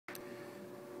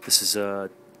This is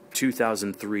a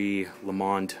 2003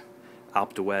 LeMond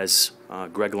Alpe D'Huez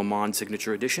Greg LeMond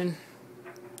Signature Edition.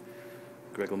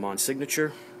 Greg LeMond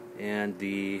Signature and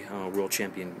the World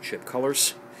Championship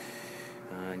colors.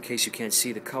 In case you can't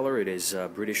see the color, it is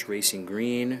British Racing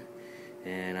Green,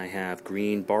 and I have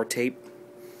green bar tape.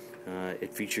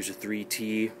 It features a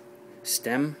 3T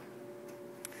stem.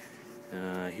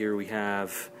 Here we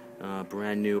have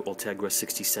brand new Ultegra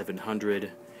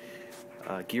 6700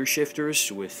 gear shifters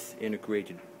with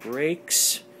integrated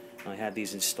brakes. I had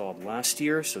these installed last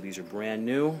year, so these are brand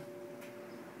new.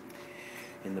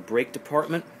 In the brake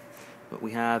department, what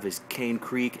we have is Cane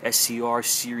Creek SCR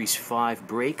Series 5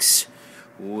 brakes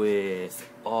with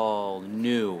all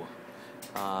new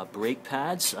brake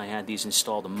pads. I had these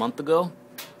installed a month ago.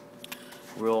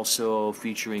 We're also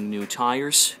featuring new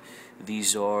tires.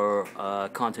 These are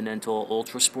Continental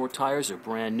Ultra Sport tires. They're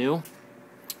brand new.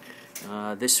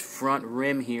 This front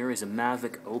rim here is a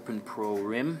Mavic Open Pro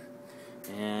rim,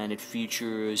 and it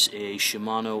features a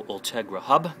Shimano Ultegra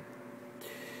hub.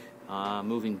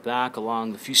 Moving back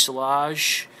along the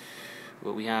fuselage,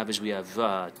 what we have is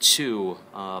two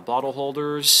bottle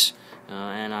holders,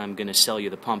 and I'm going to sell you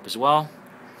the pump as well.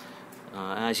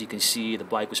 As you can see, the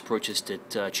bike was purchased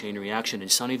at Chain Reaction in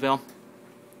Sunnyvale.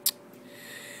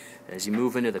 As you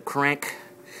move into the crank,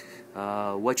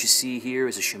 what you see here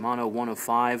is a Shimano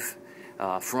 105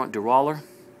 front derailleur.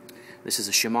 This is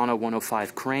a Shimano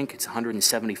 105 crank. It's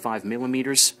 175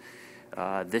 millimeters.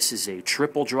 This is a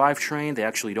triple drivetrain. They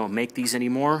actually don't make these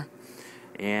anymore.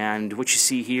 And what you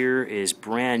see here is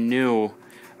brand new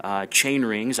chain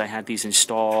rings. I had these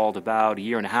installed about a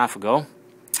year and a half ago.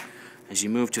 As you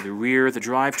move to the rear of the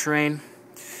drivetrain,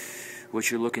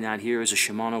 what you're looking at here is a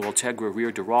Shimano Ultegra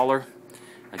rear derailleur.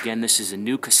 Again, this is a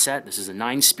new cassette. This is a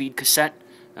 9-speed cassette.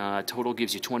 Total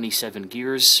gives you 27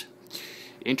 gears.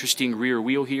 Interesting rear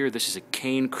wheel here. This is a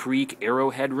Cane Creek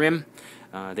Arrowhead rim.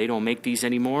 They don't make these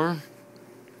anymore.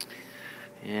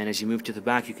 And as you move to the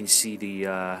back, you can see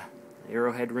the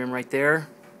Arrowhead rim right there.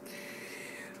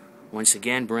 Once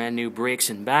again, brand new brakes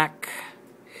in back.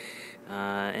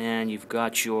 And you've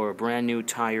got your brand new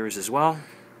tires as well.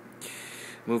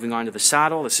 Moving on to the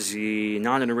saddle, this is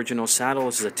not an original saddle.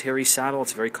 This is a Terry saddle.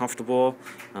 It's very comfortable.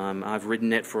 I've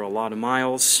ridden it for a lot of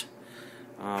miles.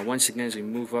 Once again, as we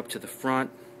move up to the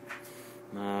front,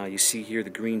 you see here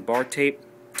the green bar tape.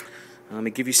 Let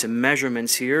me give you some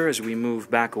measurements here as we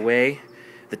move back away.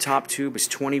 The top tube is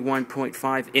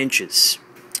 21.5 inches.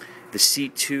 The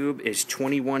seat tube is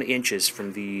 21 inches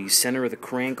from the center of the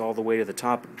crank all the way to the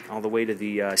top, all the way to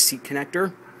the seat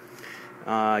connector.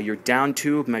 Your down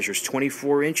tube measures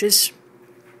 24 inches.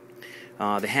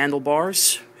 The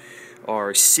handlebars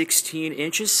are 16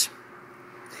 inches.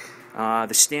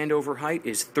 The standover height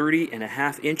is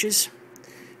 30.5 inches.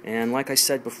 And like I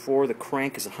said before, the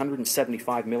crank is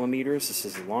 175 millimeters. This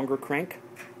is a longer crank.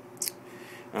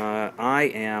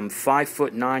 I am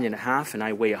 5'9.5" and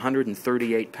I weigh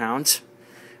 138 pounds.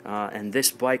 And this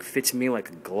bike fits me like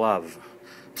a glove.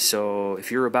 So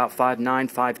if you're about 5'9",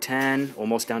 5'10",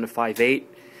 almost down to 5'8",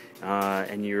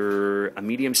 and you're a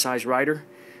medium-sized rider,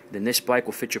 then this bike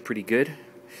will fit you pretty good.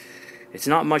 It's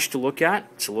not much to look at.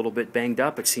 It's a little bit banged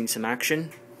up. It's seen some action.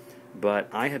 But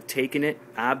I have taken it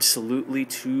absolutely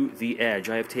to the edge.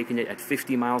 I have taken it at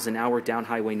 50 miles an hour down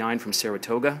Highway 9 from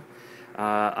Saratoga.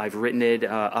 I've ridden it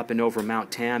up and over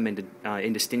Mount Tam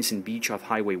into Stinson Beach off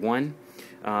Highway 1.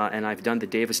 And I've done the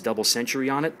Davis Double Century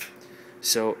on it.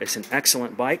 So it's an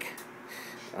excellent bike.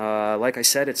 Like I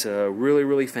said, it's a really,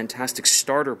 really fantastic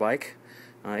starter bike.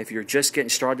 If you're just getting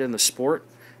started in the sport,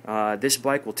 this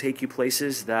bike will take you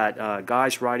places that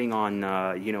guys riding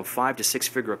on 5 to 6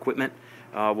 figure equipment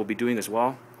will be doing as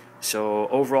well. So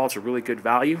overall, it's a really good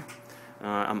value.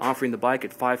 I'm offering the bike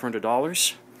at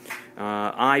 $500.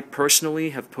 I personally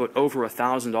have put over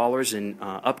 $1,000 in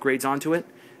upgrades onto it.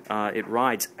 It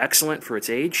rides excellent for its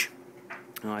age.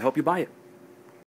 I hope you buy it.